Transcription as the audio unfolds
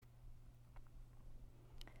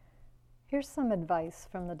Here's some advice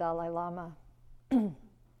from the Dalai Lama.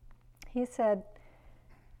 He said,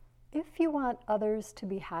 if you want others to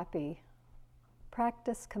be happy,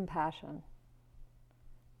 practice compassion.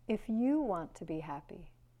 If you want to be happy,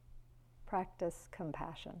 practice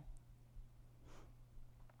compassion.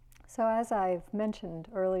 So as I've mentioned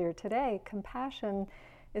earlier today, compassion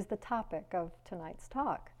is the topic of tonight's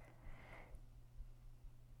talk.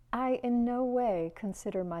 I in no way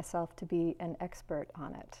consider myself to be an expert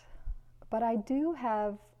on it, but I do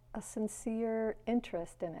have a sincere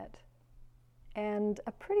interest in it and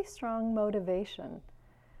a pretty strong motivation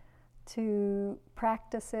to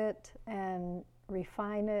practice it and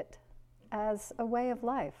refine it as a way of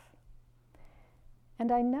life.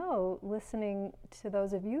 And I know, listening to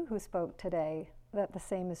those of you who spoke today, that the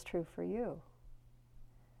same is true for you.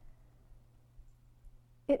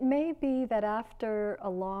 It may be that after a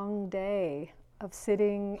long day of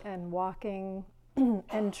sitting and walking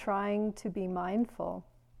and trying to be mindful,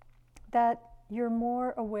 that you're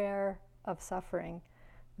more aware of suffering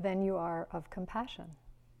than you are of compassion.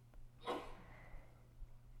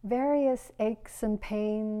 Various aches and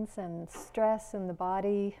pains and stress in the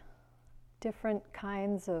body, different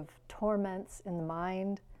kinds of torments in the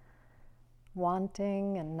mind,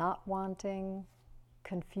 wanting and not wanting,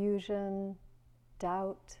 confusion,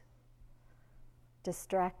 doubt,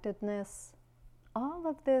 distractedness, all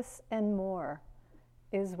of this and more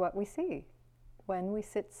is what we see when we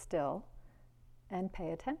sit still and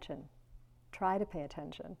pay attention, try to pay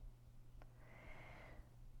attention.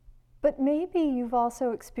 But maybe you've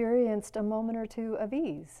also experienced a moment or two of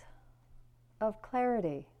ease, of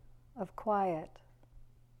clarity, of quiet,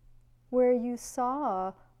 where you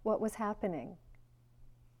saw what was happening,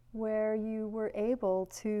 where you were able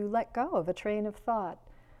to let go of a train of thought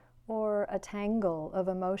or a tangle of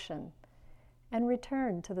emotion and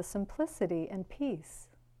return to the simplicity and peace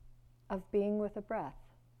of being with a breath,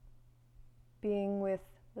 being with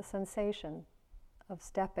the sensation of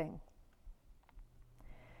stepping.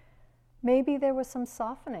 Maybe there was some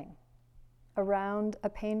softening around a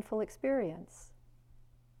painful experience,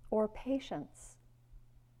 or patience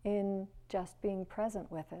in just being present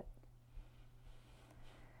with it.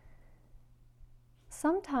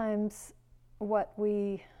 Sometimes what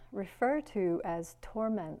we refer to as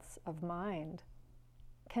torments of mind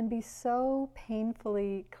can be so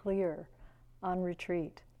painfully clear on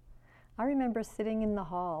retreat. I remember sitting in the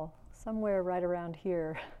hall, somewhere right around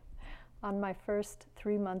here, on my first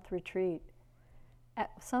 3-month retreat,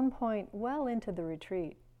 at some point well into the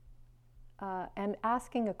retreat, and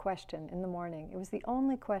asking a question in the morning. It was the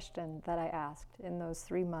only question that I asked in those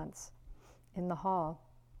 3 months in the hall.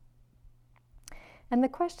 And the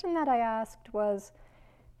question that I asked was,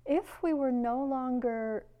 if we were no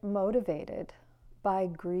longer motivated by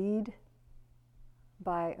greed,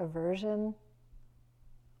 by aversion,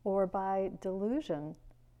 or by delusion,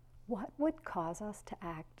 what would cause us to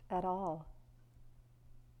act at all?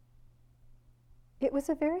 It was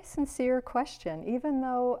a very sincere question, even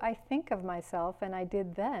though I think of myself, and I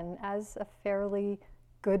did then, as a fairly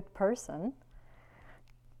good person,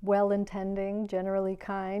 well-intending, generally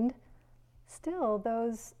kind. Still,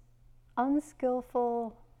 those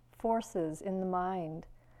unskillful forces in the mind,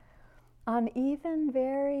 on even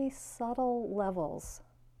very subtle levels,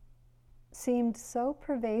 seemed so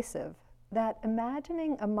pervasive that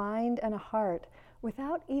imagining a mind and a heart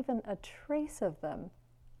without even a trace of them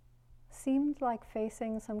seemed like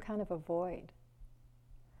facing some kind of a void.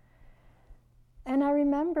 And I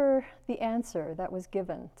remember the answer that was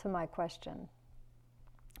given to my question,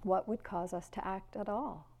 what would cause us to act at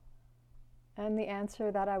all? And the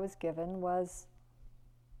answer that I was given was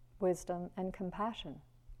wisdom and compassion.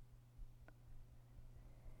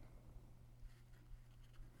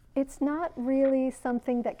 It's not really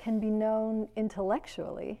something that can be known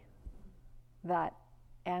intellectually, that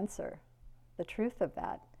answer, the truth of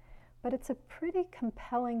that. But it's a pretty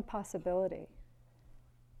compelling possibility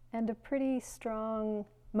and a pretty strong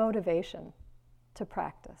motivation to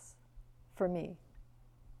practice for me.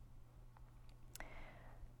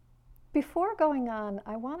 Before going on,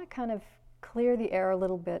 I want to kind of clear the air a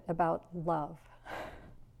little bit about love.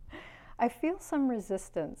 I feel some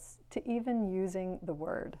resistance to even using the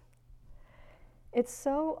word. It's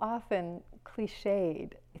so often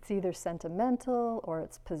cliched. It's either sentimental, or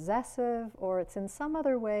it's possessive, or it's in some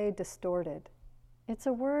other way distorted. It's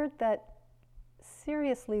a word that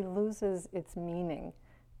seriously loses its meaning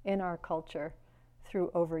in our culture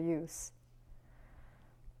through overuse.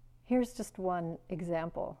 Here's just one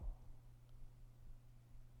example.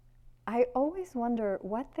 I always wonder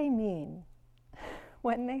what they mean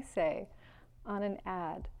when they say on an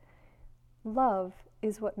ad, love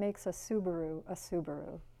is what makes a Subaru a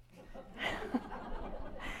Subaru.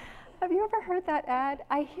 Have you ever heard that ad?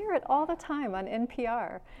 I hear it all the time on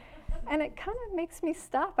NPR. And it kind of makes me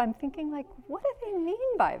stop. I'm thinking, like, what do they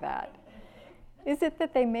mean by that? Is it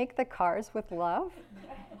that they make the cars with love?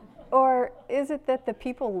 Or is it that the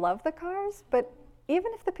people love the cars? But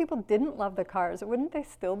even if the people didn't love the cars, wouldn't they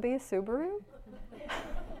still be a Subaru?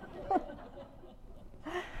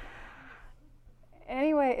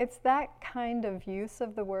 Anyway, it's that kind of use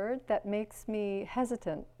of the word that makes me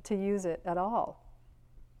hesitant to use it at all.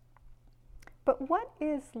 But what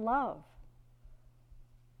is love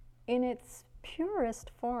in its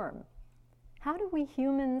purest form? How do we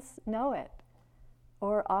humans know it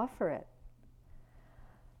or offer it?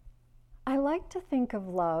 I like to think of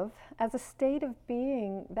love as a state of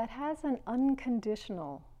being that has an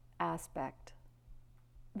unconditional aspect,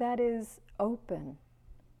 that is open,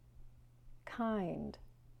 kind,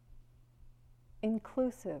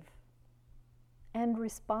 inclusive, and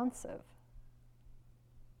responsive.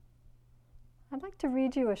 I'd like to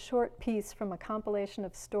read you a short piece from a compilation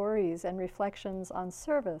of stories and reflections on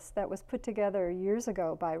service that was put together years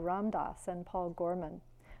ago by Ram Dass and Paul Gorman.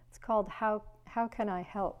 It's called How Can I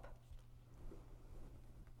Help?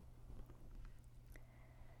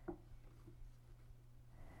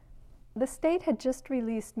 The state had just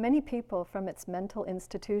released many people from its mental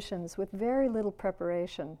institutions with very little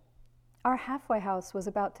preparation. Our halfway house was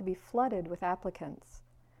about to be flooded with applicants.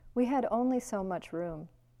 We had only so much room.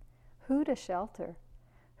 Who to shelter?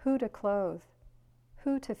 Who to clothe?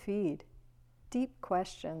 Who to feed? Deep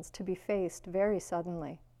questions to be faced very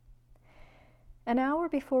suddenly. An hour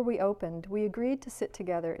before we opened, we agreed to sit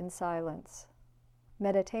together in silence.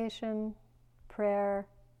 Meditation, prayer,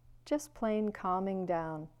 just plain calming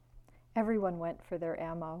down. Everyone went for their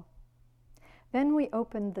ammo. Then we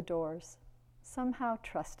opened the doors, somehow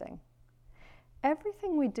trusting.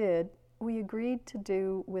 Everything we did, we agreed to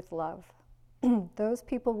do with love. Those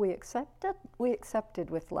people we accepted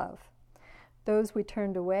with love. Those we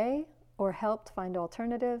turned away or helped find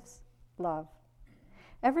alternatives, love.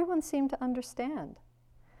 Everyone seemed to understand.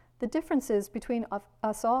 The differences between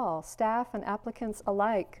us all, staff and applicants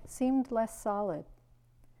alike, seemed less solid.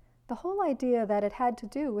 The whole idea that it had to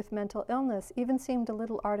do with mental illness even seemed a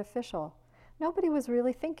little artificial. Nobody was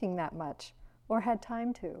really thinking that much, or had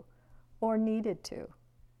time to, or needed to,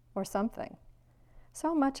 or something.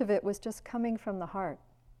 So much of it was just coming from the heart.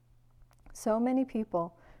 So many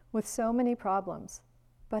people with so many problems,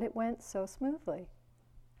 but it went so smoothly.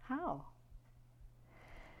 How?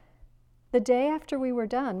 The day after we were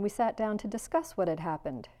done, we sat down to discuss what had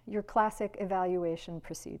happened, your classic evaluation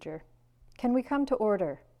procedure. Can we come to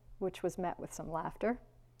order? Which was met with some laughter.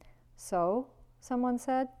 So, someone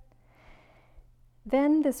said.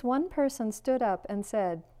 Then this one person stood up and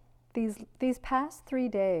said, these past 3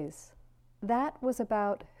 days, that was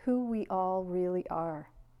about who we all really are.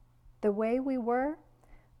 The way we were,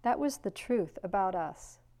 that was the truth about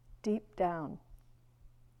us, deep down.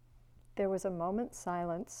 There was a moment's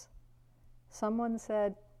silence. Someone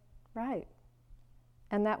said, right.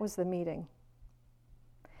 And that was the meeting.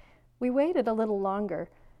 We waited a little longer.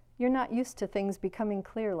 You're not used to things becoming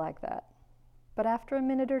clear like that. But after a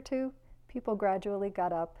minute or two, people gradually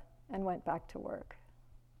got up and went back to work.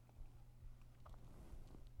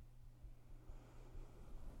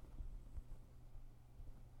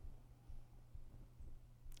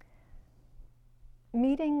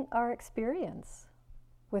 Meeting our experience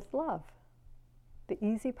with love, the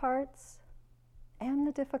easy parts and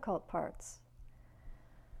the difficult parts.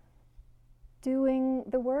 Doing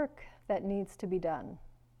the work that needs to be done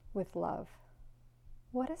with love.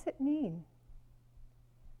 What does it mean?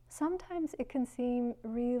 Sometimes it can seem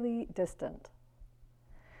really distant.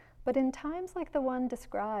 But in times like the one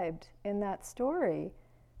described in that story,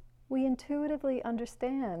 we intuitively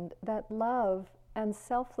understand that love and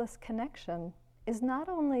selfless connection is not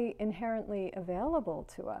only inherently available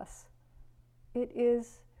to us, it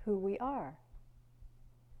is who we are.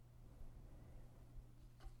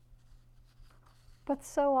 But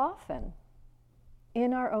so often,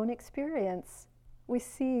 in our own experience, we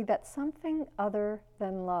see that something other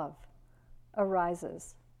than love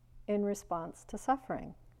arises in response to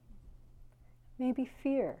suffering. Maybe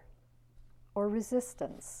fear or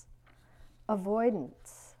resistance,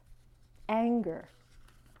 avoidance, anger,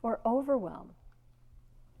 or overwhelm.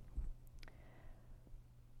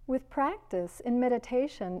 With practice in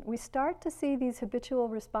meditation, we start to see these habitual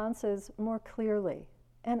responses more clearly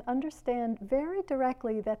and understand very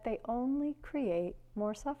directly that they only create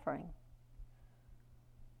more suffering.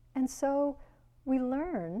 And so we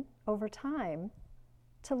learn over time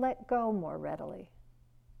to let go more readily,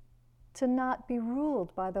 to not be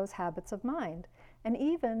ruled by those habits of mind, and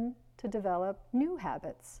even to develop new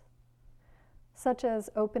habits, such as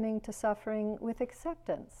opening to suffering with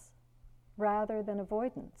acceptance rather than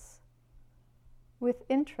avoidance, with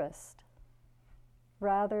interest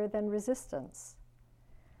rather than resistance,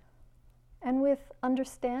 and with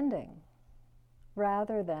understanding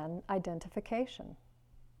rather than identification.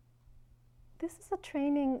 This is a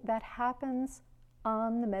training that happens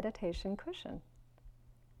on the meditation cushion,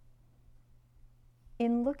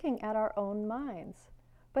 in looking at our own minds.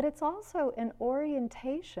 But it's also an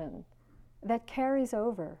orientation that carries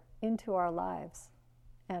over into our lives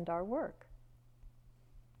and our work.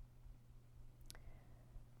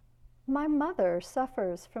 My mother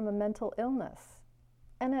suffers from a mental illness,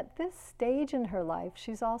 and at this stage in her life,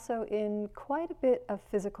 she's also in quite a bit of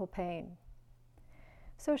physical pain.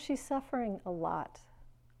 So she's suffering a lot.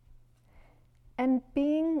 And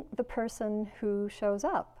being the person who shows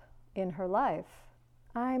up in her life,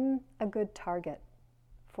 I'm a good target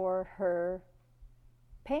for her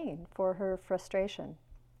pain, for her frustration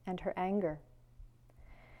and her anger.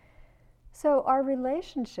 So our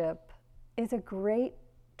relationship is a great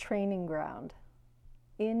training ground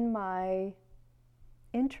in my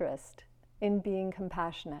interest in being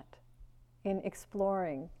compassionate, in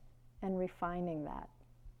exploring and refining that.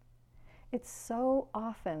 It so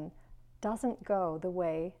often doesn't go the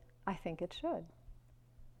way I think it should.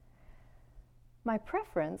 My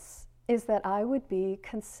preference is that I would be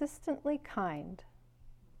consistently kind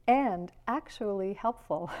and actually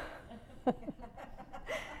helpful,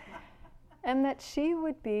 and that she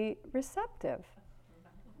would be receptive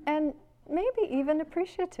and maybe even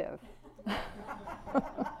appreciative.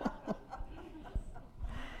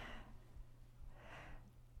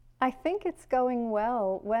 I think it's going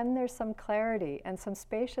well when there's some clarity and some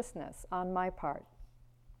spaciousness on my part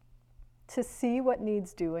to see what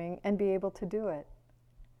needs doing and be able to do it.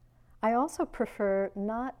 I also prefer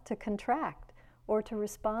not to contract or to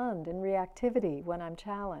respond in reactivity when I'm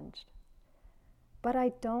challenged. But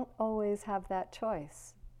I don't always have that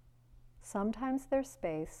choice. Sometimes there's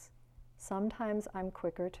space, sometimes I'm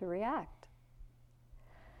quicker to react.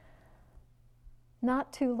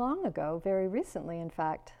 Not too long ago, very recently in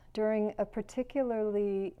fact, during a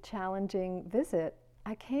particularly challenging visit,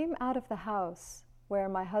 I came out of the house where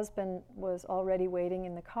my husband was already waiting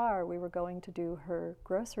in the car. We were going to do her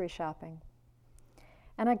grocery shopping.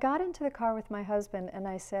 And I got into the car with my husband and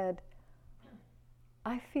I said,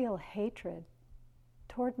 I feel hatred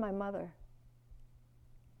toward my mother.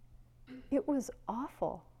 It was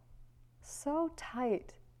awful, so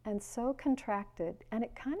tight and so contracted, and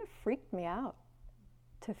it kind of freaked me out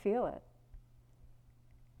to feel it.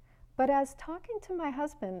 But as talking to my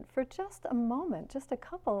husband for just a moment, just a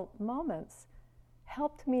couple moments,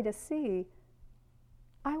 helped me to see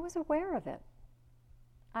I was aware of it.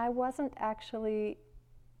 I wasn't actually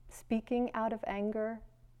speaking out of anger.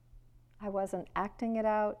 I wasn't acting it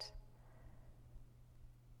out.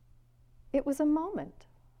 It was a moment.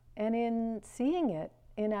 And in seeing it,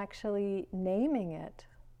 in actually naming it,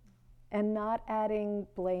 and not adding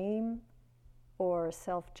blame or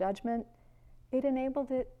self-judgment, it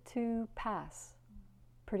enabled it to pass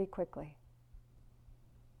pretty quickly.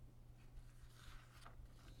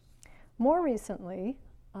 More recently,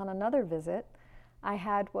 on another visit, I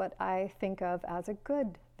had what I think of as a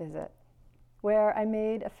good visit, where I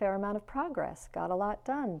made a fair amount of progress, got a lot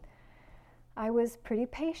done. I was pretty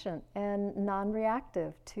patient and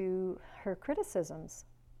non-reactive to her criticisms.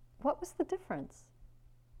 What was the difference?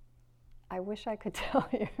 I wish I could tell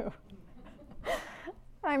you.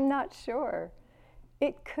 I'm not sure.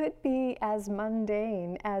 It could be as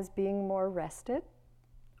mundane as being more rested,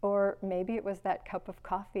 or maybe it was that cup of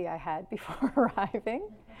coffee I had before arriving,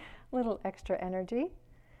 a little extra energy.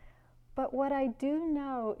 But what I do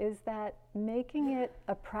know is that making it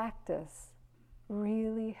a practice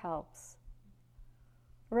really helps.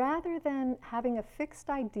 Rather than having a fixed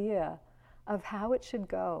idea of how it should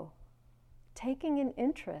go, taking an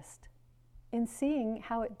interest in seeing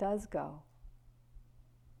how it does go.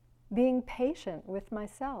 Being patient with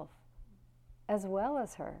myself as well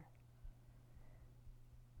as her.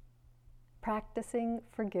 Practicing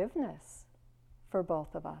forgiveness for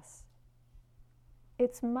both of us.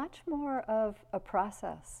 It's much more of a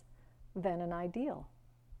process than an ideal.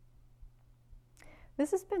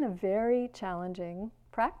 This has been a very challenging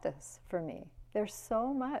practice for me. There's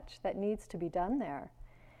so much that needs to be done there.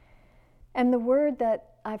 And the word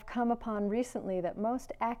that I've come upon recently that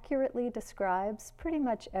most accurately describes pretty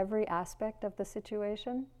much every aspect of the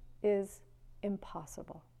situation is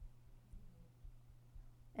impossible.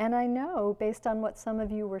 And I know, based on what some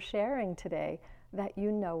of you were sharing today, that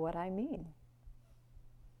you know what I mean.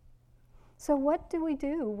 So what do we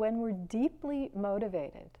do when we're deeply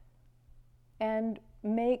motivated and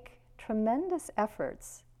make tremendous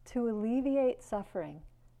efforts to alleviate suffering,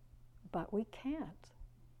 but we can't?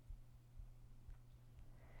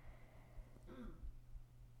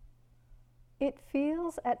 It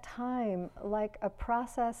feels at times like a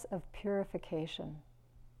process of purification.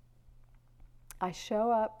 I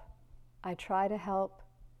show up, I try to help,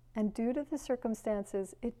 and due to the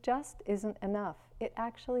circumstances, it just isn't enough. It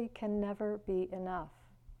actually can never be enough.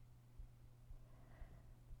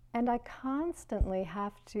 And I constantly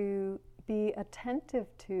have to be attentive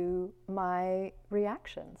to my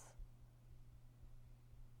reactions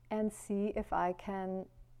and see if I can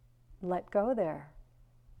let go there.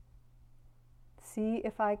 See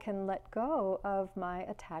if I can let go of my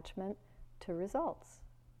attachment to results.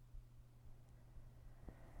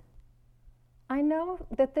 I know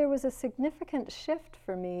that there was a significant shift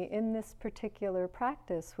for me in this particular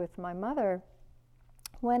practice with my mother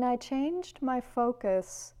when I changed my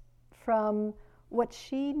focus from what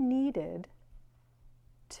she needed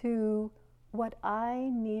to what I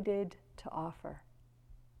needed to offer.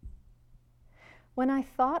 When I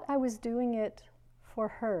thought I was doing it for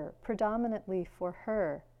her, predominantly for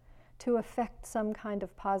her, to affect some kind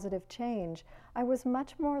of positive change, I was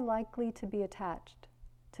much more likely to be attached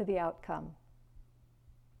to the outcome,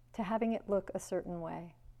 to having it look a certain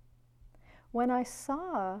way. When I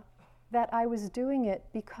saw that I was doing it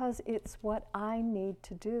because it's what I need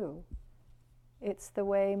to do, it's the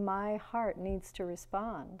way my heart needs to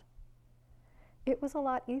respond, it was a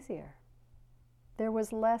lot easier. There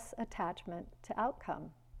was less attachment to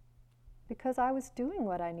outcome because I was doing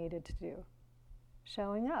what I needed to do,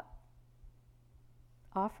 showing up,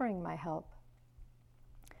 offering my help.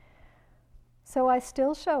 So I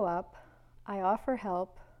still show up, I offer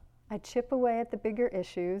help, I chip away at the bigger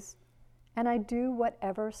issues, and I do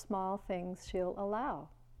whatever small things she'll allow.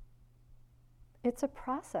 It's a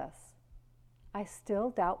process. I still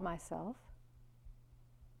doubt myself,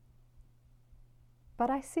 but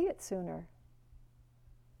I see it sooner,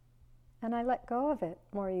 and I let go of it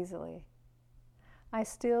more easily. I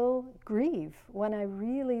still grieve when I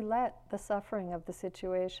really let the suffering of the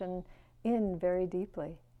situation in very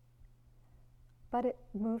deeply, but it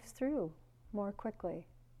moves through more quickly.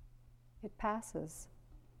 It passes.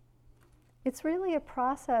 It's really a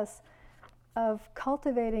process of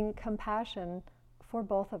cultivating compassion for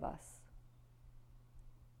both of us,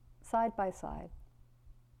 side by side.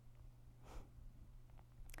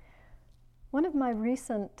 One of my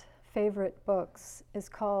recent favorite books is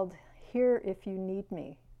called Here If You Need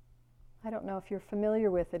Me. I don't know if you're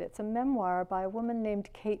familiar with it. It's a memoir by a woman named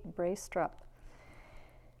Kate Braestrup.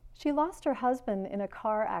 She lost her husband in a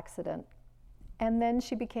car accident, and then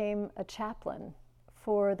she became a chaplain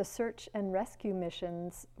for the search and rescue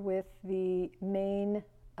missions with the Maine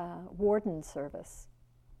Warden Service.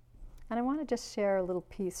 And I want to just share a little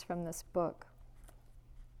piece from this book.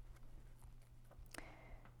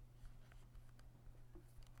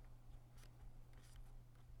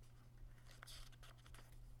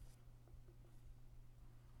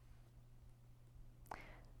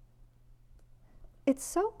 It's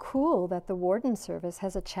so cool that the Warden Service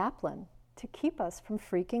has a chaplain to keep us from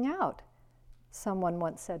freaking out, someone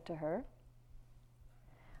once said to her.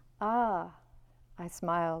 Ah, I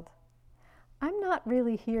smiled. I'm not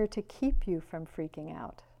really here to keep you from freaking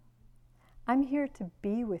out. I'm here to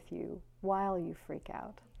be with you while you freak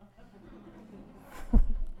out.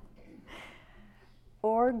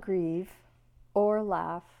 Or grieve, or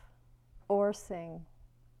laugh, or sing,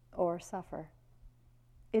 or suffer.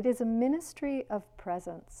 It is a ministry of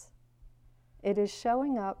presence. It is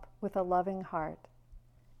showing up with a loving heart.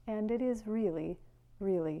 And it is really,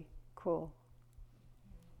 really cool.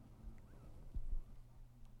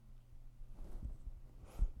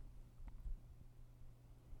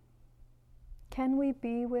 Can we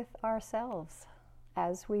be with ourselves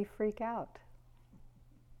as we freak out,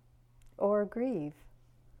 or grieve,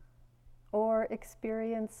 or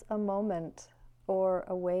experience a moment or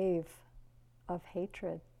a wave of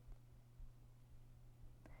hatred?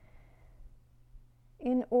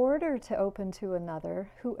 In order to open to another,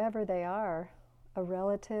 whoever they are, a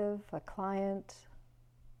relative, a client,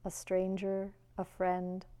 a stranger, a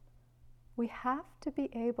friend, we have to be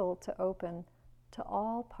able to open to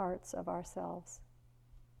all parts of ourselves.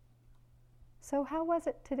 So how was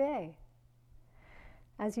it today,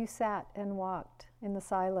 as you sat and walked in the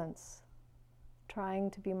silence, trying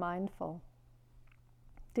to be mindful?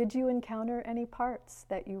 Did you encounter any parts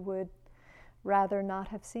that you would rather not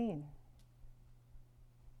have seen?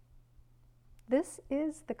 This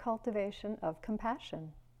is the cultivation of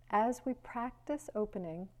compassion as we practice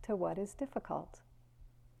opening to what is difficult.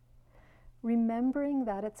 Remembering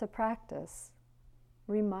that it's a practice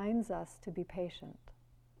reminds us to be patient.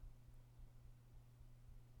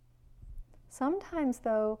 Sometimes,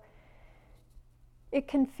 though, it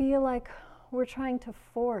can feel like we're trying to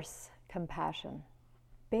force compassion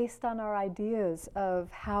based on our ideas of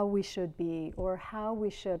how we should be or how we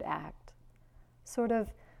should act, sort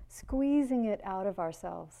of squeezing it out of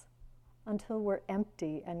ourselves until we're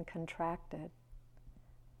empty and contracted.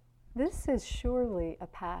 This is surely a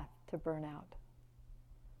path to burnout.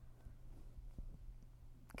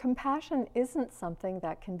 Compassion isn't something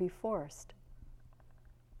that can be forced,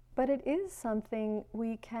 but it is something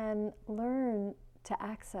we can learn to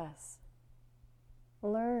access,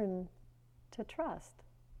 learn to trust.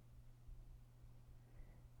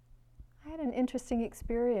 I had an interesting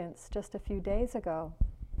experience just a few days ago.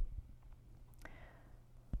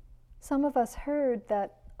 Some of us heard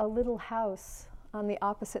that a little house on the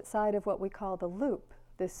opposite side of what we call the Loop,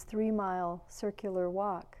 this 3-mile circular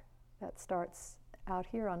walk that starts out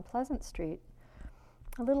here on Pleasant Street,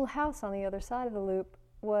 a little house on the other side of the Loop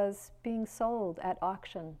was being sold at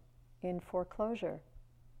auction in foreclosure.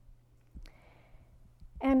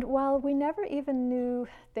 And while we never even knew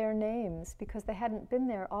their names because they hadn't been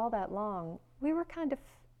there all that long, we were kind of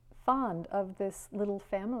fond of this little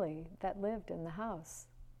family that lived in the house,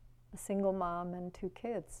 a single mom and 2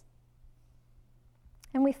 kids.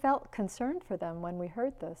 And we felt concerned for them when we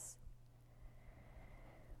heard this.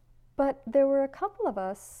 But there were a couple of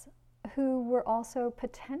us who were also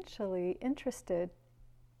potentially interested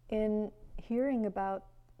in hearing about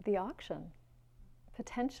the auction,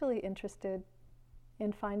 potentially interested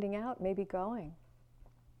in finding out, maybe going.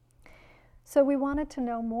 So we wanted to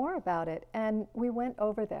know more about it, and we went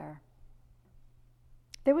over there.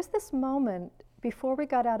 There was this moment before we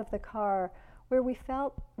got out of the car where we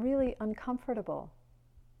felt really uncomfortable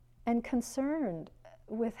and concerned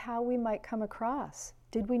with how we might come across.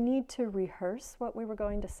 Did we need to rehearse what we were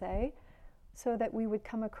going to say so that we would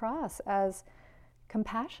come across as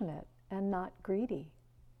compassionate and not greedy?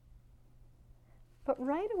 But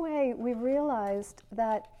right away we realized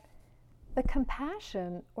that the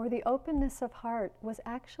compassion or the openness of heart was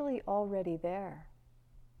actually already there.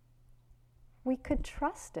 We could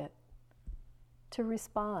trust it to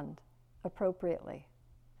respond appropriately.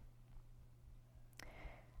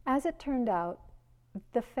 As it turned out,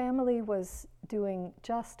 the family was doing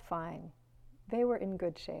just fine. They were in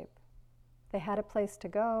good shape. They had a place to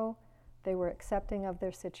go. They were accepting of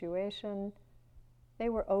their situation. They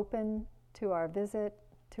were open to our visit,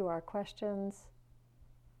 to our questions.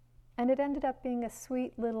 And it ended up being a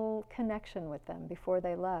sweet little connection with them before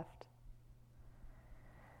they left.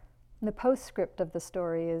 And the postscript of the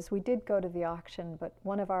story is we did go to the auction, but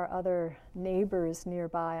one of our other neighbors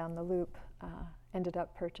nearby on the Loop ended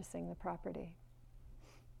up purchasing the property.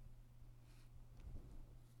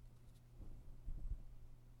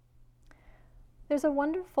 There's a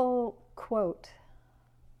wonderful quote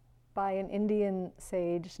by an Indian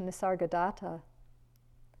sage, Nisargadatta.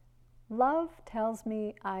 Love tells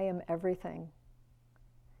me I am everything.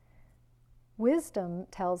 Wisdom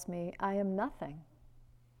tells me I am nothing.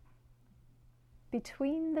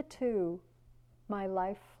 Between the two, my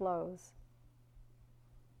life flows.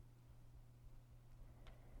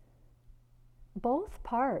 Both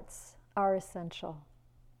parts are essential,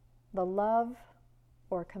 the love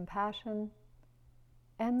or compassion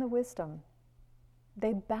and the wisdom.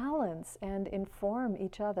 They balance and inform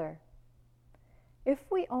each other. If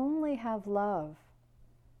we only have love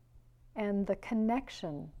and the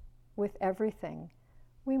connection with everything,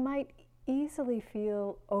 we might easily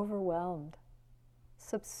feel overwhelmed,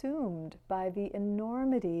 subsumed by the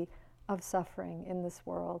enormity of suffering in this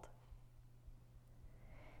world.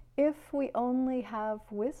 If we only have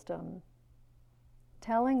wisdom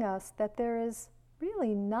telling us that there is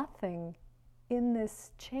really nothing in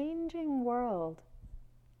this changing world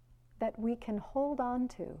that we can hold on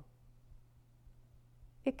to,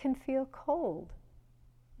 it can feel cold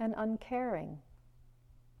and uncaring.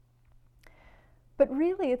 But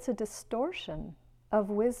really it's a distortion of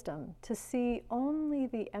wisdom to see only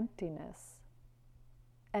the emptiness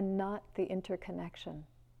and not the interconnection.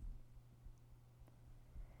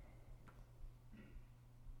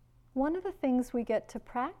 One of the things we get to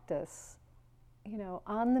practice,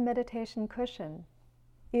 on the meditation cushion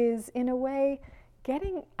is, in a way,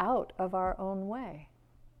 getting out of our own way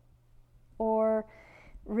or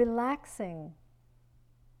relaxing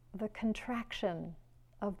the contraction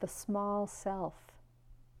of the small self.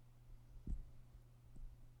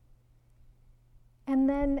 And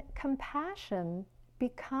then compassion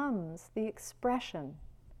becomes the expression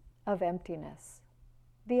of emptiness,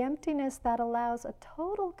 the emptiness that allows a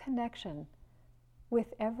total connection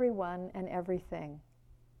with everyone and everything.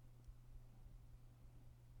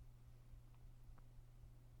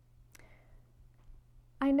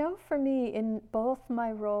 I know for me, in both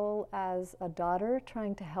my role as a daughter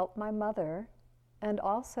trying to help my mother, and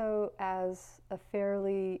also as a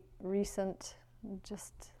fairly recent,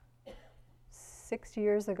 just 6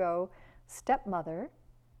 years ago, stepmother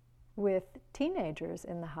with teenagers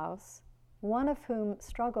in the house, one of whom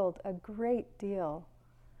struggled a great deal.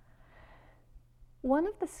 One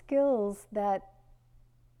of the skills that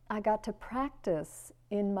I got to practice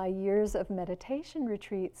in my years of meditation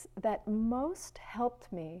retreats that most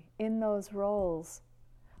helped me in those roles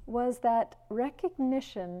was that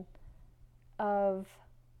recognition of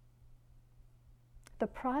the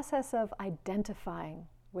process of identifying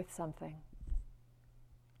with something,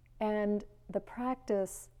 and the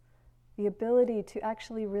practice, the ability to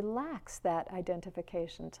actually relax that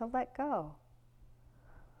identification, to let go.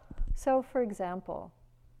 So, for example,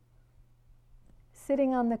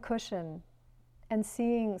 sitting on the cushion and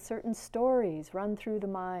seeing certain stories run through the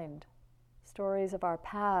mind, stories of our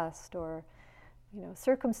past or,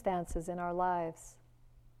 circumstances in our lives.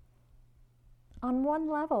 On one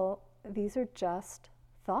level, these are just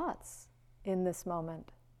thoughts in this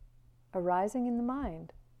moment, arising in the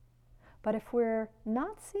mind. But if we're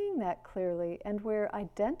not seeing that clearly and we're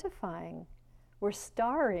identifying, we're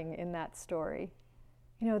starring in that story,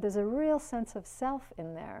 there's a real sense of self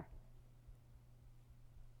in there.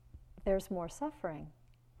 There's more suffering.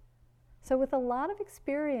 So with a lot of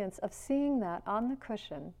experience of seeing that on the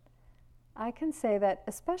cushion, I can say that,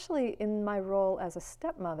 especially in my role as a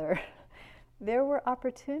stepmother, there were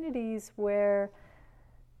opportunities where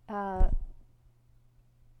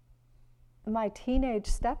my teenage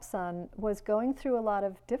stepson was going through a lot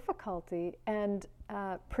of difficulty and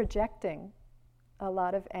projecting a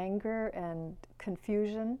lot of anger and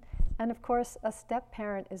confusion. And of course, a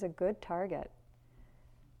step-parent is a good target,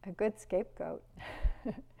 a good scapegoat.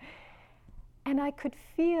 And I could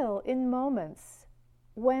feel in moments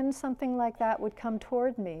when something like that would come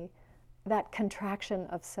toward me, that contraction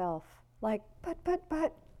of self, like,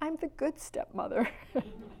 but, I'm the good stepmother.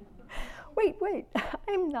 Wait,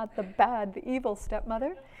 I'm not the bad, the evil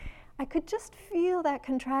stepmother. I could just feel that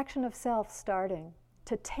contraction of self starting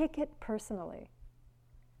to take it personally.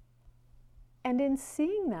 And in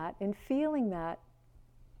seeing that, in feeling that,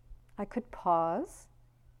 I could pause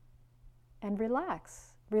and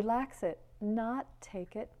relax it, not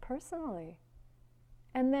take it personally.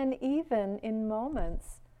 And then even in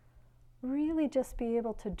moments, really just be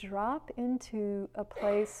able to drop into a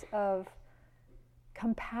place of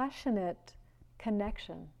compassionate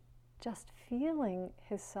connection, just feeling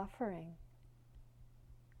his suffering.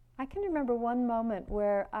 I can remember one moment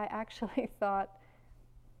where I actually thought,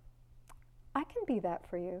 I can be that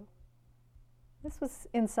for you. This was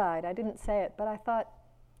inside, I didn't say it, but I thought,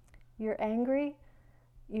 you're angry,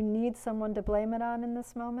 you need someone to blame it on in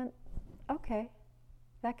this moment? Okay,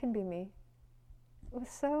 that can be me. It was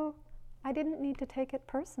so, I didn't need to take it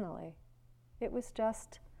personally. It was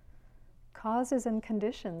just causes and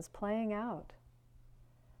conditions playing out.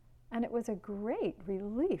 And it was a great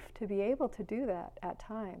relief to be able to do that at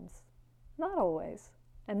times. Not always,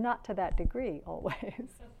 and not to that degree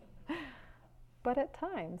always, but at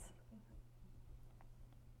times.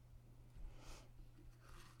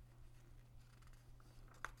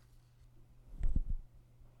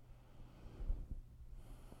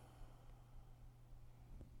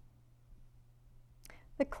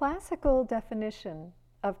 The classical definition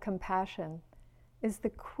of compassion is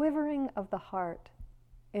the quivering of the heart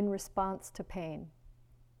in response to pain,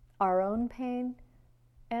 our own pain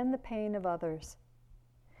and the pain of others.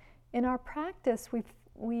 In our practice,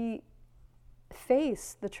 we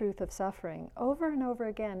face the truth of suffering over and over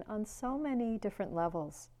again on so many different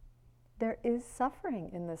levels. There is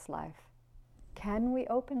suffering in this life. Can we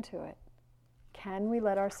open to it? Can we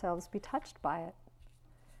let ourselves be touched by it?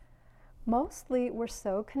 Mostly, we're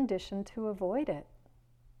so conditioned to avoid it,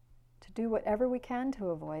 to do whatever we can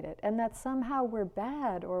to avoid it, and that somehow we're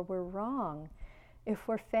bad or we're wrong if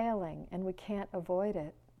we're failing and we can't avoid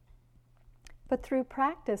it. But through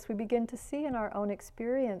practice, we begin to see in our own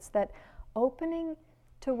experience that opening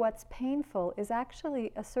to what's painful is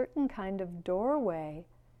actually a certain kind of doorway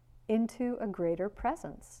into a greater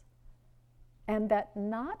presence. And that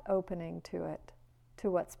not opening to it,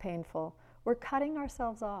 to what's painful, we're cutting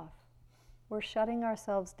ourselves off. We're shutting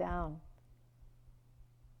ourselves down.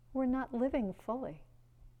 We're not living fully.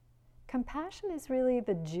 Compassion is really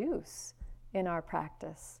the juice in our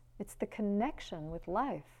practice. It's the connection with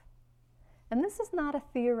life. And this is not a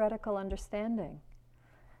theoretical understanding.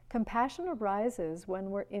 Compassion arises when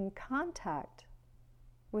we're in contact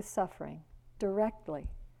with suffering directly,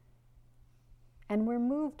 and we're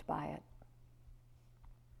moved by it.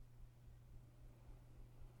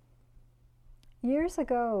 Years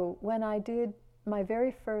ago, when I did my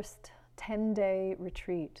very first 10-day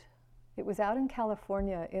retreat, it was out in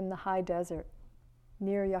California in the high desert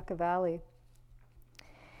near Yucca Valley.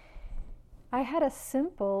 I had a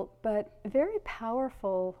simple but very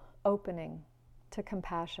powerful opening to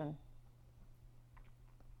compassion.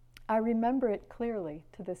 I remember it clearly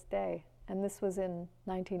to this day, and this was in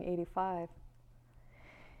 1985.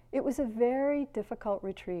 It was a very difficult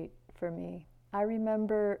retreat for me. I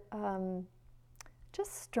remember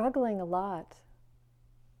just struggling a lot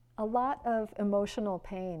of emotional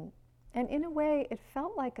pain. And in a way, it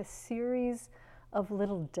felt like a series of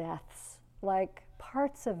little deaths, like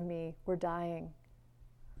parts of me were dying.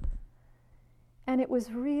 And it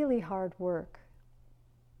was really hard work.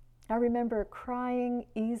 I remember crying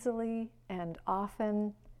easily and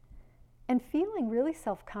often and feeling really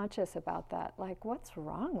self-conscious about that, like, what's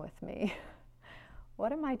wrong with me?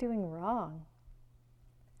 What am I doing wrong?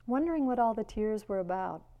 Wondering what all the tears were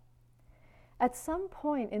about. At some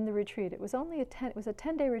point in the retreat, it was a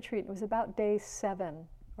 10-day retreat, it was about day 7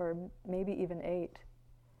 or maybe even 8.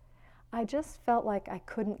 I just felt like I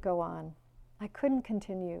couldn't go on. I couldn't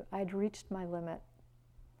continue. I'd reached my limit.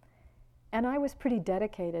 And I was pretty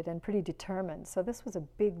dedicated and pretty determined, so this was a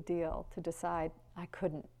big deal to decide I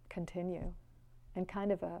couldn't continue, in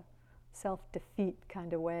kind of a self-defeat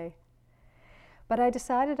kind of way. But I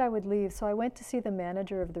decided I would leave, so I went to see the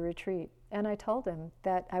manager of the retreat, and I told him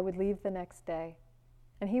that I would leave the next day.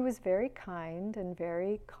 And he was very kind and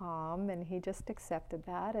very calm, and he just accepted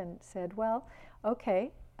that and said, well,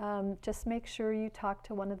 okay, just make sure you talk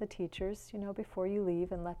to one of the teachers, before you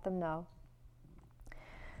leave, and let them know.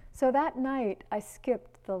 So that night, I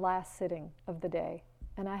skipped the last sitting of the day,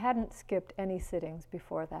 and I hadn't skipped any sittings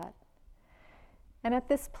before that. And at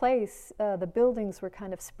this place, the buildings were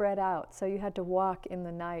kind of spread out, so you had to walk in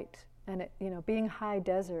the night. And it, being high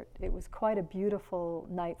desert, it was quite a beautiful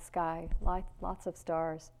night sky, lots of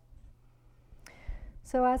stars.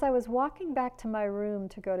 So as I was walking back to my room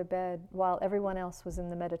to go to bed while everyone else was in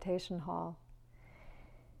the meditation hall,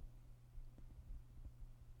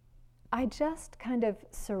 I just kind of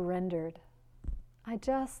surrendered. I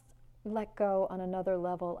just let go on another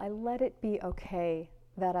level. I let it be okay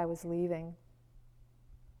that I was leaving.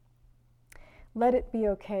 Let it be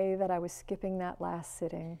okay that I was skipping that last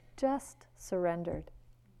sitting. Just surrendered.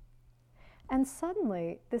 And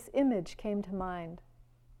suddenly, this image came to mind.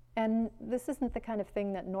 And this isn't the kind of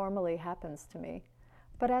thing that normally happens to me.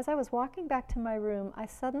 But as I was walking back to my room, I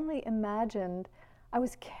suddenly imagined I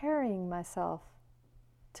was carrying myself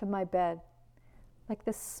to my bed, like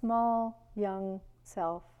this small, young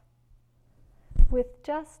self, with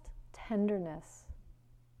just tenderness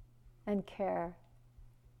and care.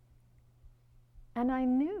 And I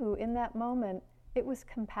knew in that moment it was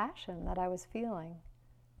compassion that I was feeling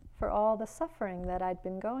for all the suffering that I'd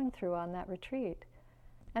been going through on that retreat.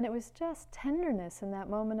 And it was just tenderness in that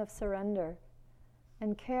moment of surrender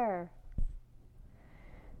and care.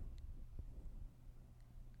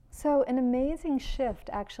 So an amazing shift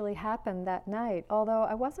actually happened that night, although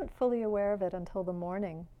I wasn't fully aware of it until the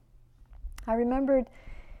morning. I remembered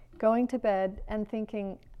going to bed and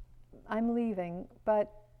thinking, I'm leaving,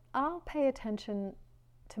 but I'll pay attention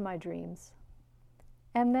to my dreams.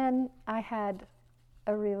 And then I had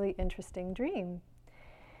a really interesting dream.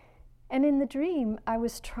 And in the dream, I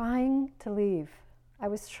was trying to leave. I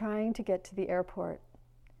was trying to get to the airport,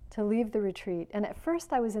 to leave the retreat. And at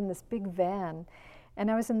first I was in this big van, and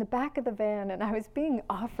I was in the back of the van, and I was being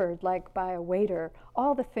offered, like by a waiter,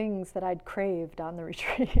 all the things that I'd craved on the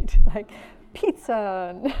retreat, like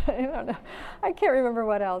pizza, and I can't remember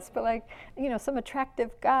what else, but like, some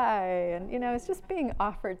attractive guy, and I was just being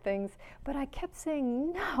offered things, but I kept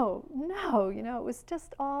saying no, it was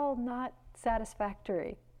just all not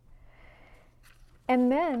satisfactory. And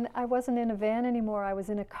then I wasn't in a van anymore, I was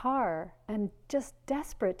in a car, and just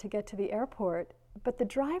desperate to get to the airport. But the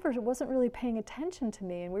driver wasn't really paying attention to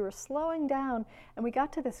me, and we were slowing down, and we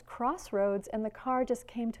got to this crossroads, and the car just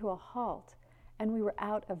came to a halt, and we were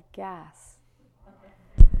out of gas.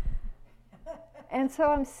 And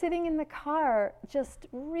so I'm sitting in the car, just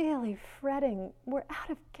really fretting, we're out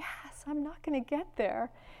of gas, I'm not going to get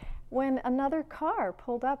there, when another car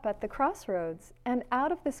pulled up at the crossroads, and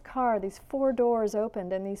out of this car, these 4 doors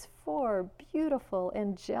opened, and these 4 beautiful,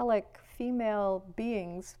 angelic female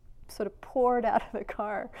beings sort of poured out of the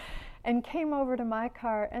car. and came over to my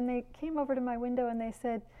car, and they came over to my window and they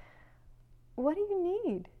said, "What do you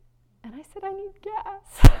need?" And I said, "I need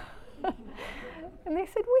gas." And they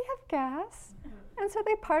said, "We have gas." And so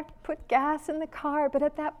they put gas in the car. But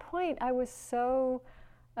at that point, I was so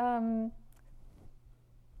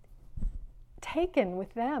taken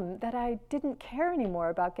with them that I didn't care anymore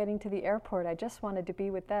about getting to the airport. I just wanted to be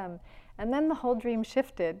with them. And then the whole dream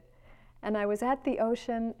shifted. And I was at the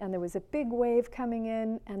ocean, and there was a big wave coming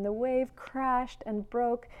in, and the wave crashed and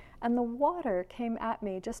broke, and the water came at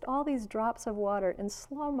me, just all these drops of water in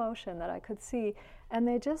slow motion that I could see, and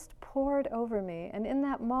they just poured over me. And in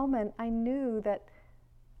that moment, I knew that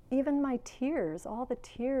even my tears, all the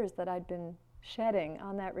tears that I'd been shedding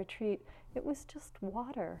on that retreat, it was just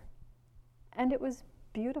water. And it was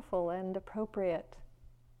beautiful and appropriate.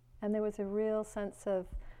 And there was a real sense of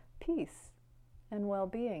peace and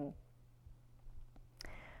well-being.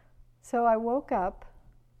 So I woke up,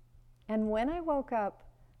 and when I woke up,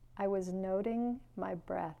 I was noting my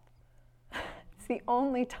breath. It's the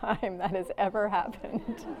only time that has ever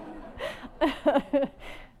happened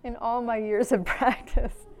in all my years of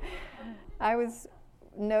practice. I was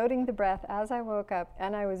noting the breath as I woke up,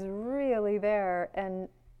 and I was really there and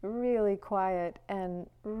really quiet and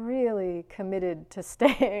really committed to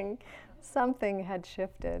staying. Something had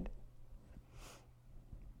shifted.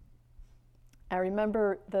 I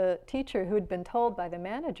remember the teacher who had been told by the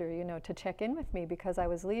manager, to check in with me because I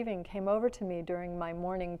was leaving, came over to me during my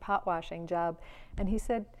morning pot washing job, and he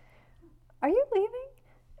said, "Are you leaving?"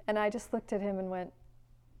 And I just looked at him and went,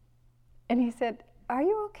 and he said, "Are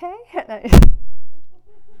you okay?" And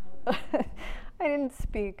I didn't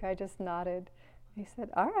speak, I just nodded. He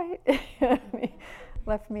said, "All right." He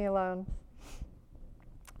left me alone.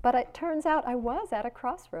 But it turns out I was at a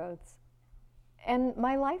crossroads. And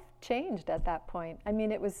my life changed at that point. I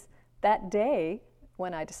mean, it was that day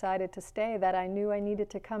when I decided to stay that I knew I needed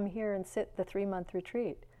to come here and sit the 3-month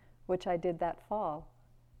retreat, which I did that fall.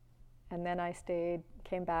 And then I stayed,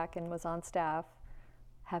 came back and was on staff,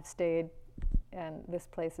 have stayed, and this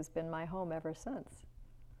place has been my home ever since.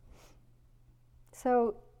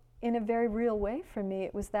 So in a very real way for me,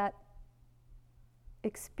 it was that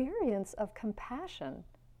experience of compassion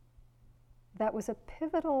that was a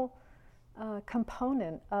pivotal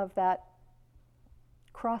component of that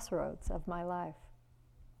crossroads of my life.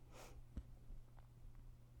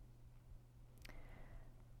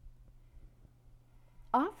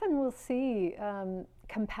 Often we'll see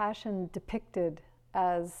compassion depicted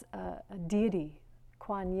as a deity,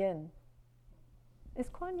 Kuan Yin. Is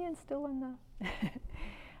Kuan Yin still in the...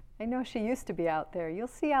 I know she used to be out there. You'll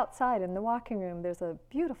see outside in the walking room, there's a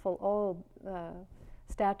beautiful old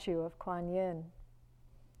statue of Kuan Yin.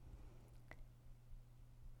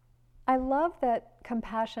 I love that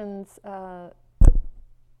compassion's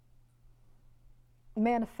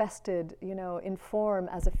manifested, in form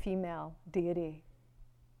as a female deity.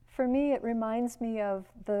 For me, it reminds me of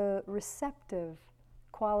the receptive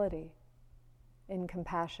quality in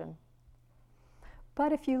compassion.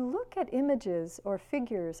 But if you look at images or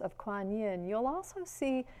figures of Kuan Yin, you'll also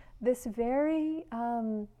see this very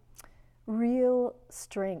real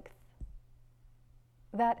strength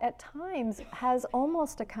that at times has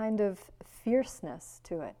almost a kind of fierceness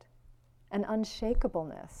to it, an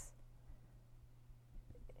unshakableness.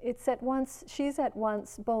 She's at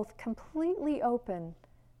once both completely open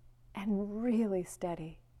and really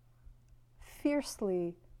steady,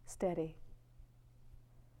 fiercely steady.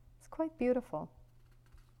 It's quite beautiful.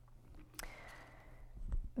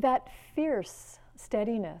 That fierce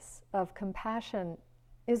steadiness of compassion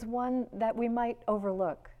is one that we might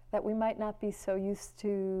overlook, that we might not be so used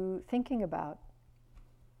to thinking about.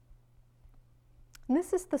 And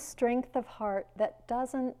this is the strength of heart that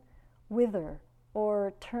doesn't wither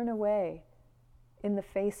or turn away in the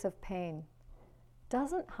face of pain,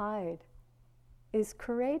 doesn't hide, is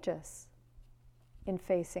courageous in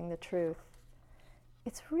facing the truth.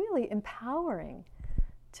 It's really empowering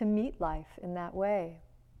to meet life in that way.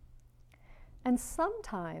 And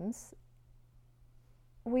sometimes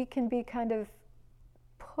we can be kind of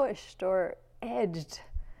pushed or edged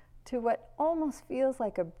to what almost feels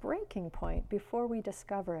like a breaking point before we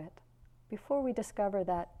discover it, before we discover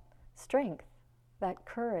that strength, that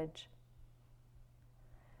courage.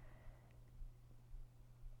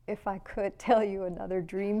 If I could tell you another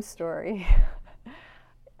dream story,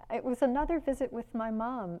 it was another visit with my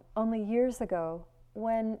mom only years ago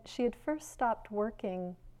when she had first stopped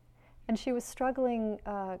working, and she was struggling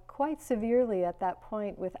quite severely at that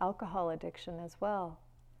point with alcohol addiction as well.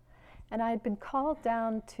 And I had been called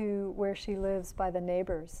down to where she lives by the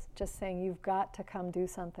neighbors, just saying, "You've got to come do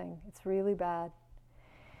something. It's really bad."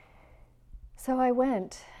 So I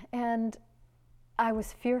went, and I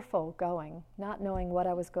was fearful going, not knowing what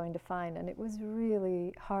I was going to find. And it was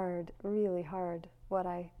really hard what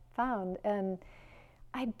I found. And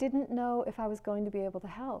I didn't know if I was going to be able to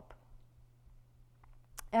help.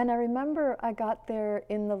 And I remember I got there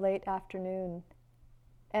in the late afternoon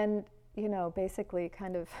and, basically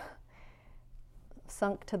kind of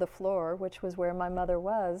sunk to the floor, which was where my mother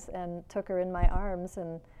was, and took her in my arms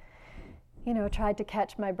and, tried to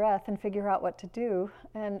catch my breath and figure out what to do.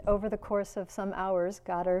 And over the course of some hours,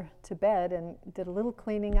 got her to bed and did a little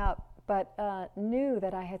cleaning up, but knew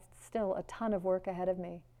that I had still a ton of work ahead of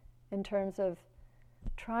me in terms of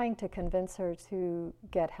trying to convince her to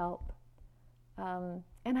get help.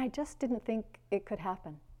 And I just didn't think it could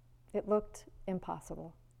happen. It looked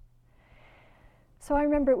impossible. So I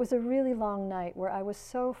remember it was a really long night where I was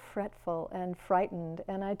so fretful and frightened,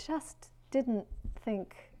 and I just didn't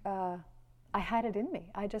think I had it in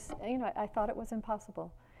me. I just, I thought it was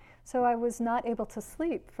impossible. So I was not able to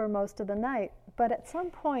sleep for most of the night, but at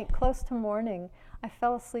some point, close to morning, I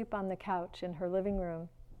fell asleep on the couch in her living room.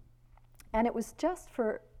 And it was just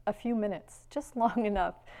for a few minutes, just long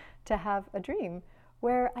enough to have a dream,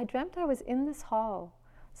 where I dreamt I was in this hall,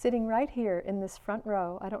 sitting right here in this front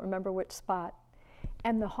row, I don't remember which spot,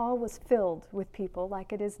 and the hall was filled with people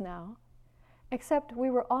like it is now, except we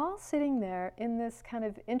were all sitting there in this kind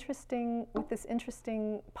of interesting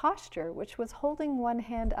posture, which was holding one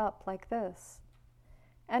hand up like this.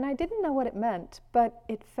 And I didn't know what it meant, but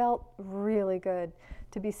it felt really good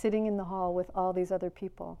to be sitting in the hall with all these other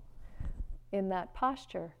people in that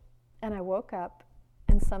posture. And I woke up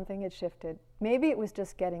and something had shifted. Maybe it was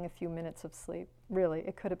just getting a few minutes of sleep. Really,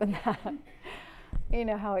 it could have been that. You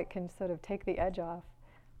know how it can sort of take the edge off.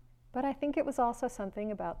 But I think it was also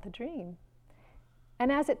something about the dream.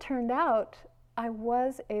 And as it turned out, I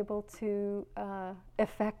was able to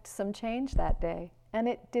effect some change that day. And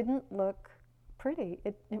it didn't look pretty.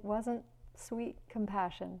 It wasn't sweet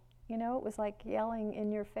compassion. It was like yelling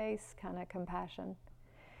in your face kind of compassion.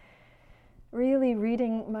 Really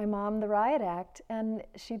reading my mom the Riot Act, and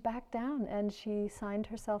she backed down and she signed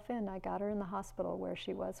herself in. I got her in the hospital where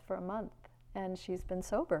she was for a month, and she's been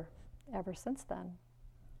sober ever since then.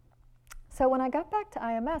 So when I got back to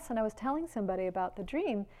IMS and I was telling somebody about the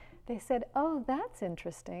dream, they said, "Oh, that's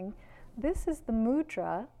interesting. This is the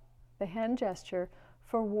mudra, the hand gesture,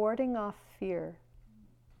 for warding off fear."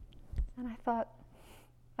 And I thought,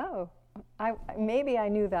 oh, maybe I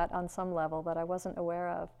knew that on some level that I wasn't aware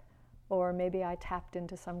of. Or maybe I tapped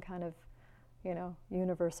into some kind of,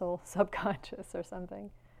 universal subconscious or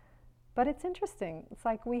something. But it's interesting. It's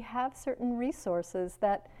like we have certain resources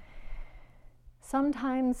that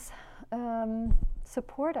sometimes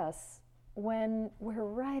support us when we're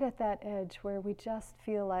right at that edge where we just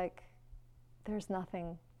feel like there's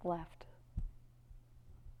nothing left.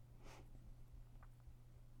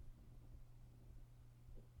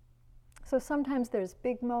 So sometimes there's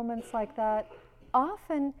big moments like that.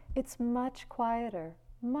 Often it's much quieter,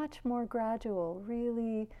 much more gradual,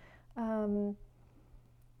 really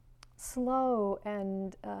slow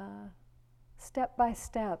and step by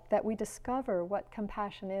step that we discover what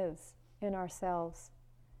compassion is in ourselves.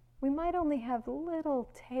 We might only have little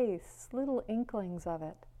tastes, little inklings of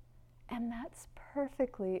it, and that's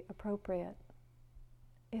perfectly appropriate.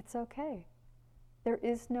 It's okay. There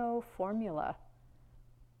is no formula.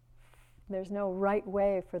 There's no right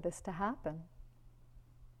way for this to happen.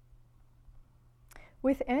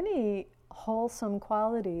 With any wholesome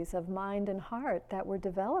qualities of mind and heart that we're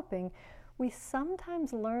developing, we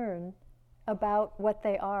sometimes learn about what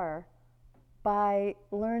they are by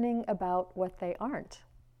learning about what they aren't.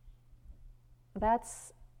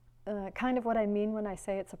 That's kind of what I mean when I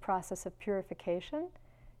say it's a process of purification.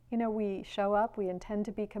 We show up, we intend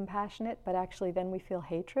to be compassionate, but actually then we feel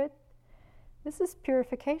hatred. This is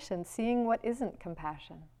purification, seeing what isn't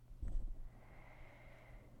compassion.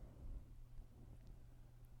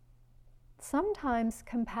 Sometimes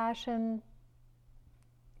compassion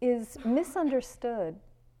is misunderstood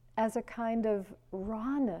as a kind of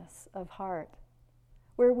rawness of heart,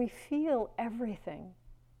 where we feel everything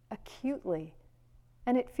acutely,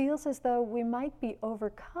 and it feels as though we might be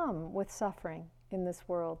overcome with suffering in this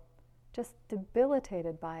world, just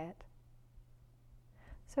debilitated by it.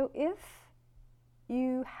 So if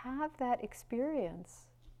you have that experience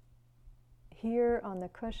here on the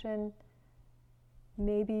cushion,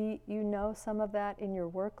 maybe you know some of that in your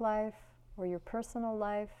work life or your personal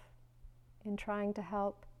life in trying to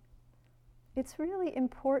help. It's really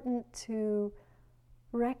important to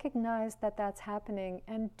recognize that that's happening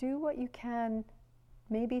and do what you can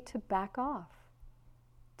maybe to back off,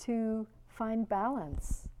 to find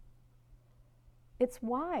balance, it's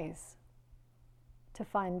wise to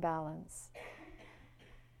find balance.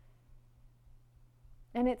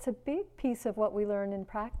 And it's a big piece of what we learn in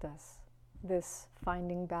practice, this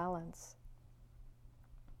finding balance.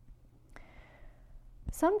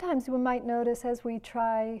 Sometimes we might notice as we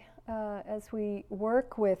as we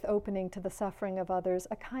work with opening to the suffering of others,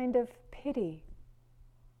 a kind of pity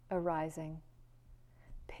arising.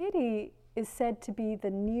 Pity is said to be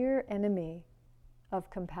the near enemy of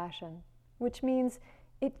compassion, which means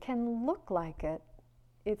it can look like it,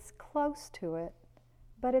 it's close to it,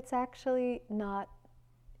 but it's actually not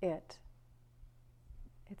it.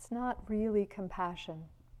 It's not really compassion.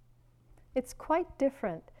 It's quite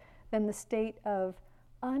different than the state of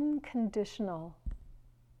unconditional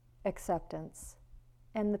acceptance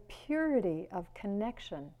and the purity of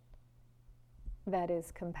connection that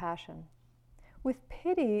is compassion. With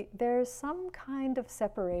pity, there's some kind of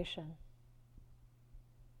separation.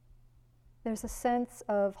 There's a sense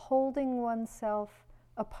of holding oneself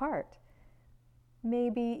apart,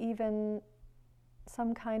 maybe even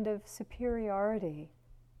some kind of superiority,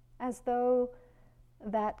 as though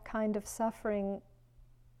that kind of suffering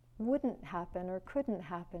wouldn't happen or couldn't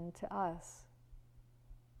happen to us.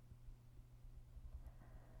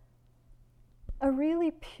 A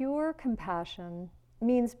really pure compassion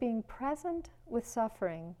means being present with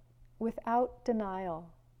suffering without denial,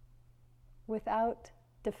 without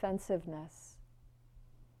defensiveness,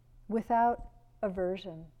 without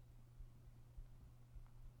aversion.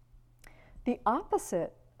 The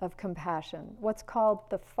opposite of compassion, what's called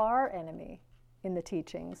the far enemy in the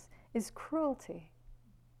teachings, is cruelty,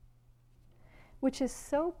 which is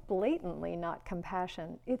so blatantly not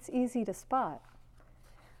compassion, it's easy to spot.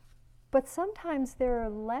 But sometimes there are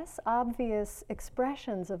less obvious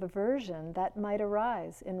expressions of aversion that might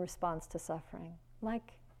arise in response to suffering,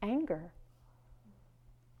 like anger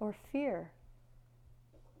or fear.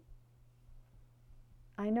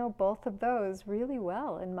 I know both of those really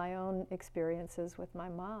well in my own experiences with my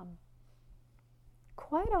mom.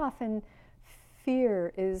 Quite often,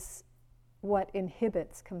 fear is what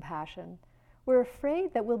inhibits compassion. We're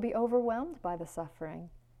afraid that we'll be overwhelmed by the suffering.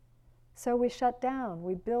 So we shut down,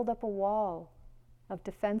 we build up a wall of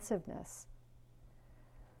defensiveness.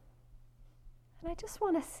 And I just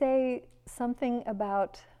want to say something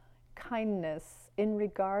about kindness in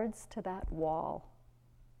regards to that wall.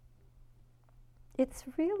 It's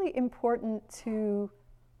really important to,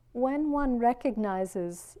 when one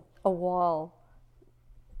recognizes a wall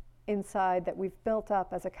inside that we've built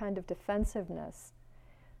up as a kind of defensiveness,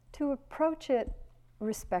 to approach it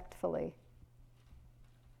respectfully.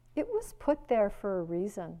 It was put there for a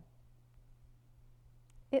reason.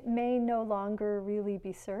 It may no longer really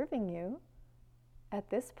be serving you at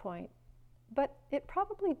this point, but it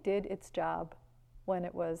probably did its job when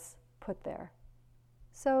it was put there.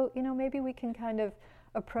 So, maybe we can kind of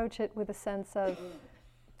approach it with a sense of,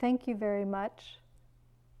 thank you very much,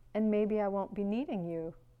 and maybe I won't be needing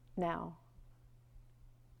you now.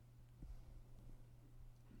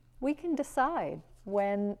 We can decide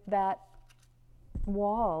when that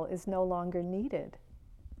wall is no longer needed.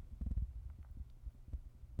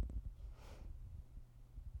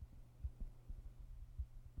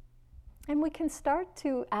 And we can start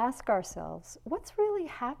to ask ourselves, what's really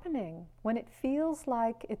happening when it feels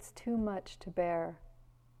like it's too much to bear?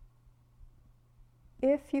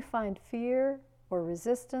 If you find fear or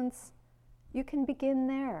resistance, you can begin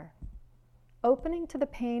there, opening to the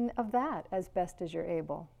pain of that as best as you're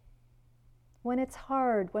able. When it's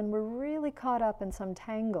hard, when we're really caught up in some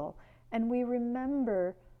tangle, and we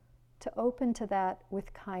remember to open to that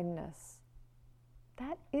with kindness,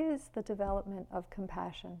 that is the development of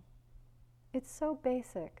compassion. It's so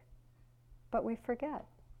basic, but we forget.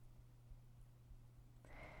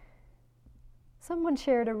 Someone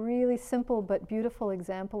shared a really simple but beautiful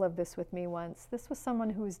example of this with me once. This was someone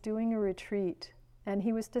who was doing a retreat, and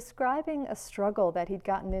he was describing a struggle that he'd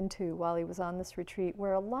gotten into while he was on this retreat,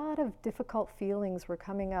 where a lot of difficult feelings were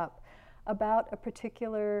coming up about a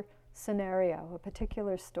particular scenario, a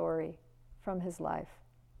particular story from his life.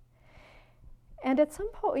 And at some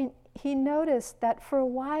point, he noticed that for a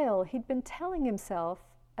while he'd been telling himself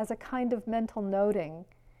as a kind of mental noting,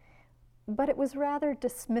 but it was rather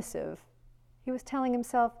dismissive. He was telling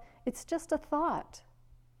himself, it's just a thought.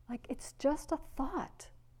 Like, it's just a thought.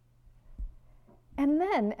 And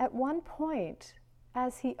then at one point,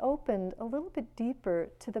 as he opened a little bit deeper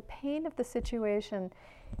to the pain of the situation,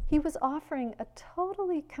 he was offering a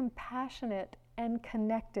totally compassionate and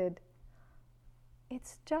connected,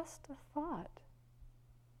 it's just a thought.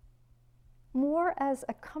 More as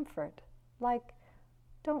a comfort, like,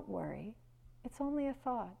 don't worry, it's only a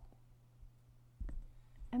thought.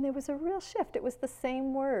 And there was a real shift. It was the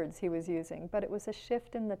same words he was using, but it was a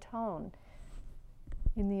shift in the tone,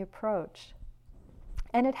 in the approach.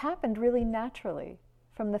 And it happened really naturally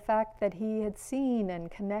from the fact that he had seen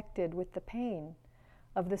and connected with the pain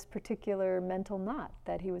of this particular mental knot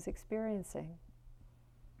that he was experiencing.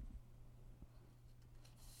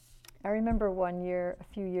 I remember one year, a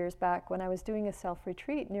few years back, when I was doing a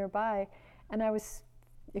self-retreat nearby, and I was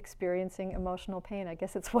experiencing emotional pain. I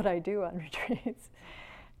guess it's what I do on retreats.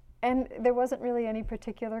 And there wasn't really any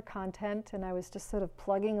particular content, and I was just sort of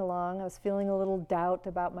plugging along. I was feeling a little doubt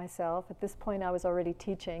about myself. At this point, I was already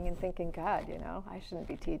teaching and thinking, God, I shouldn't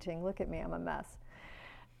be teaching. Look at me, I'm a mess.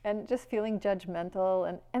 And just feeling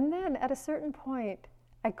judgmental. And then at a certain point,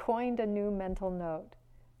 I coined a new mental note,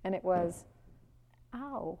 and it was,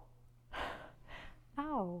 ow.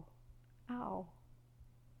 Ow, ow.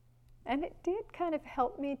 And it did kind of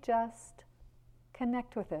help me just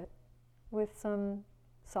connect with it with some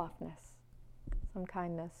softness, some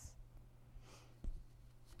kindness.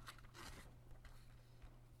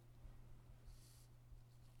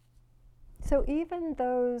 So even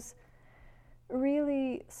those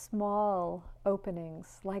really small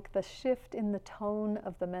openings, like the shift in the tone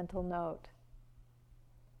of the mental note,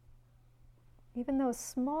 even those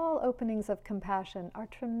small openings of compassion are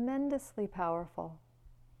tremendously powerful.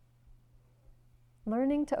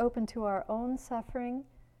 Learning to open to our own suffering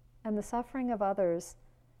and the suffering of others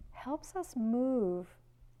helps us move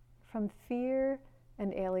from fear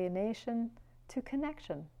and alienation to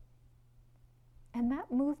connection. And that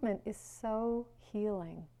movement is so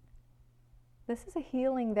healing. This is a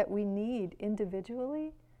healing that we need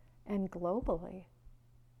individually and globally.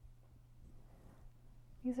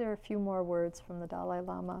 These are a few more words from the Dalai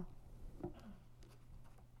Lama.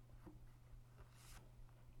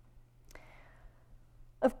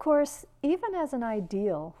 Of course, even as an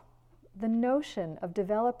ideal, the notion of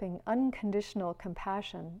developing unconditional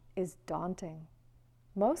compassion is daunting.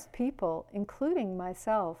 Most people, including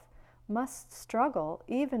myself, must struggle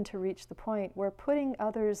even to reach the point where putting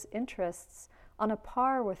others' interests on a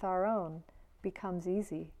par with our own becomes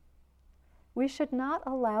easy. We should not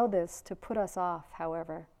allow this to put us off,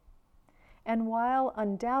 however. And while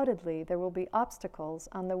undoubtedly there will be obstacles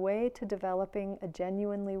on the way to developing a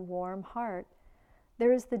genuinely warm heart,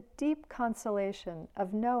 there is the deep consolation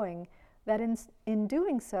of knowing that in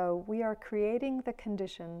doing so, we are creating the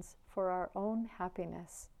conditions for our own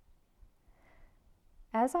happiness.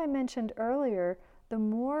 As I mentioned earlier, the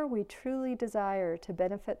more we truly desire to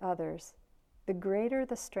benefit others, the greater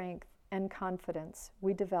the strength and confidence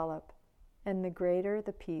we develop, and the greater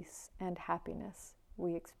the peace and happiness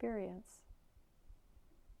we experience.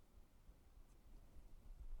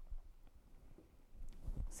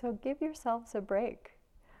 So give yourselves a break.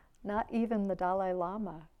 Not even the Dalai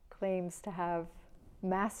Lama claims to have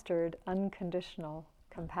mastered unconditional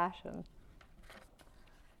compassion.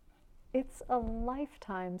 It's a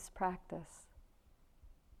lifetime's practice,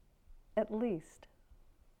 at least.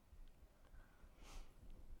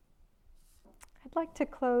 I'd like to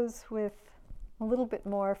close with a little bit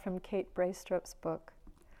more from Kate Braestrup's book.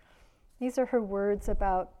 These are her words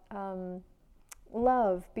about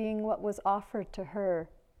love being what was offered to her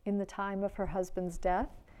in the time of her husband's death,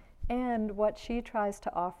 and what she tries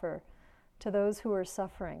to offer to those who are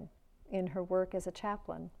suffering in her work as a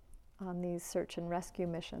chaplain on these search and rescue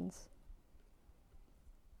missions.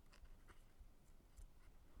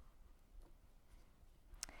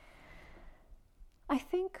 I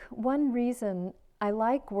think one reason I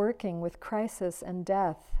like working with crisis and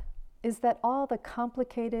death is that all the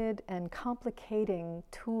complicated and complicating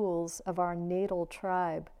tools of our natal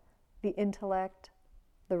tribe, the intellect,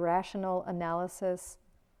 the rational analysis,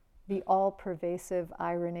 the all-pervasive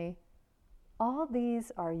irony, all these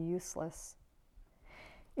are useless.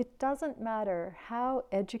 It doesn't matter how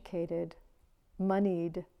educated,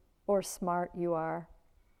 moneyed, or smart you are.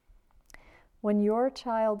 When your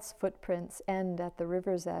child's footprints end at the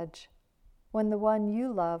river's edge, when the one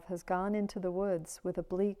you love has gone into the woods with a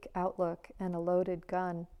bleak outlook and a loaded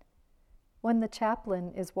gun, when the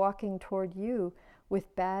chaplain is walking toward you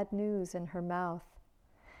with bad news in her mouth,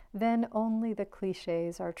 then only the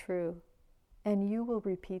cliches are true, and you will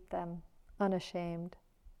repeat them, unashamed.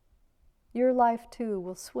 Your life, too,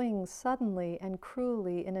 will swing suddenly and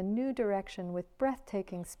cruelly in a new direction with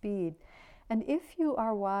breathtaking speed, and if you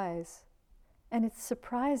are wise, and it's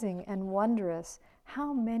surprising and wondrous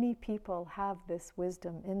how many people have this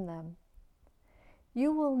wisdom in them,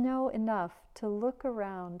 you will know enough to look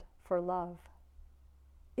around for love.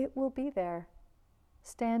 It will be there,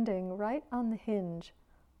 standing right on the hinge,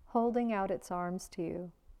 holding out its arms to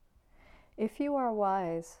you. If you are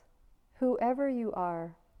wise, whoever you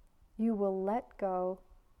are, you will let go,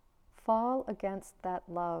 fall against that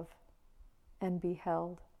love, and be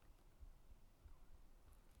held.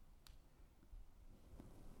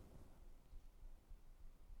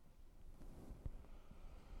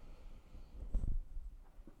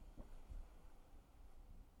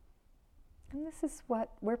 And this is what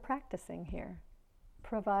we're practicing here,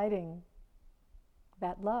 providing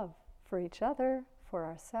that love for each other, for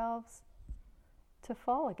ourselves, to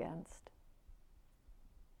fall against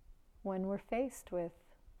when we're faced with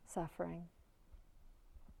suffering.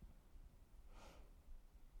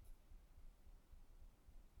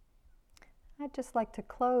 I'd just like to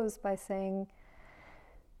close by saying,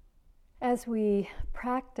 as we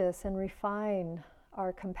practice and refine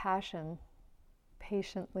our compassion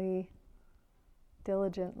patiently,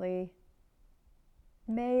 diligently,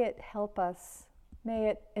 may it help us, may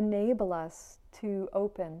it enable us to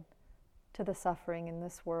open to the suffering in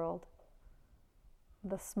this world,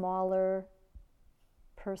 the smaller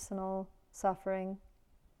personal suffering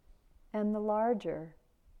and the larger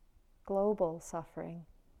global suffering.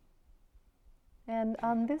 And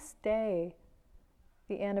on this day,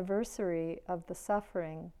 the anniversary of the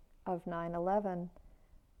suffering of 9/11,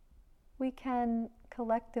 we can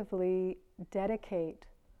collectively dedicate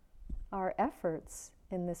our efforts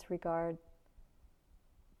in this regard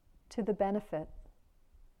to the benefit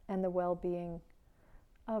and the well-being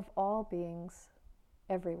of all beings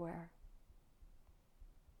everywhere.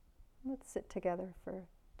 Let's sit together for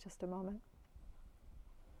just a moment.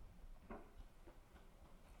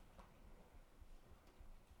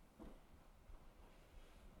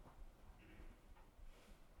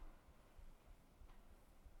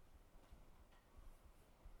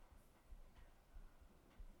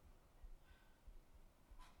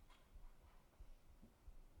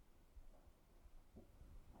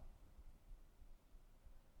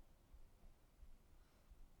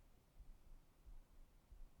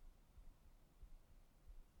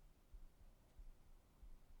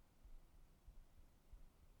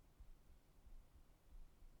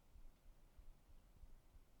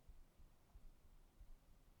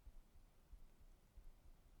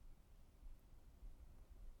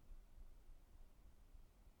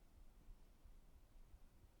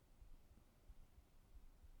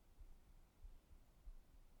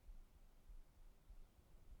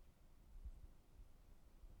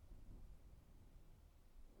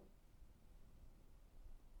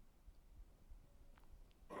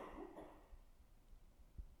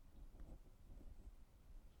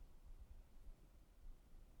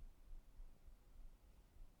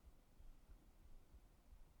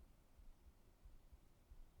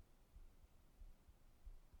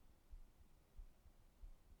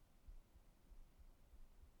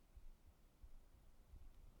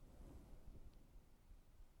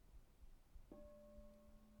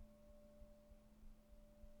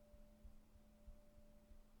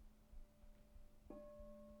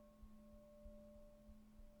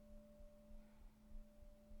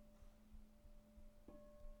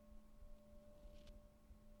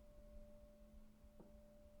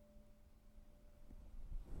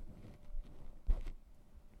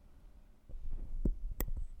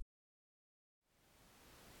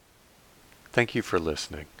 Thank you for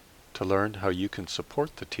listening. To learn how you can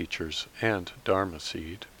support the teachers and Dharma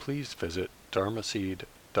Seed, please visit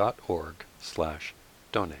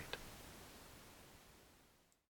dharmaseed.org/donate.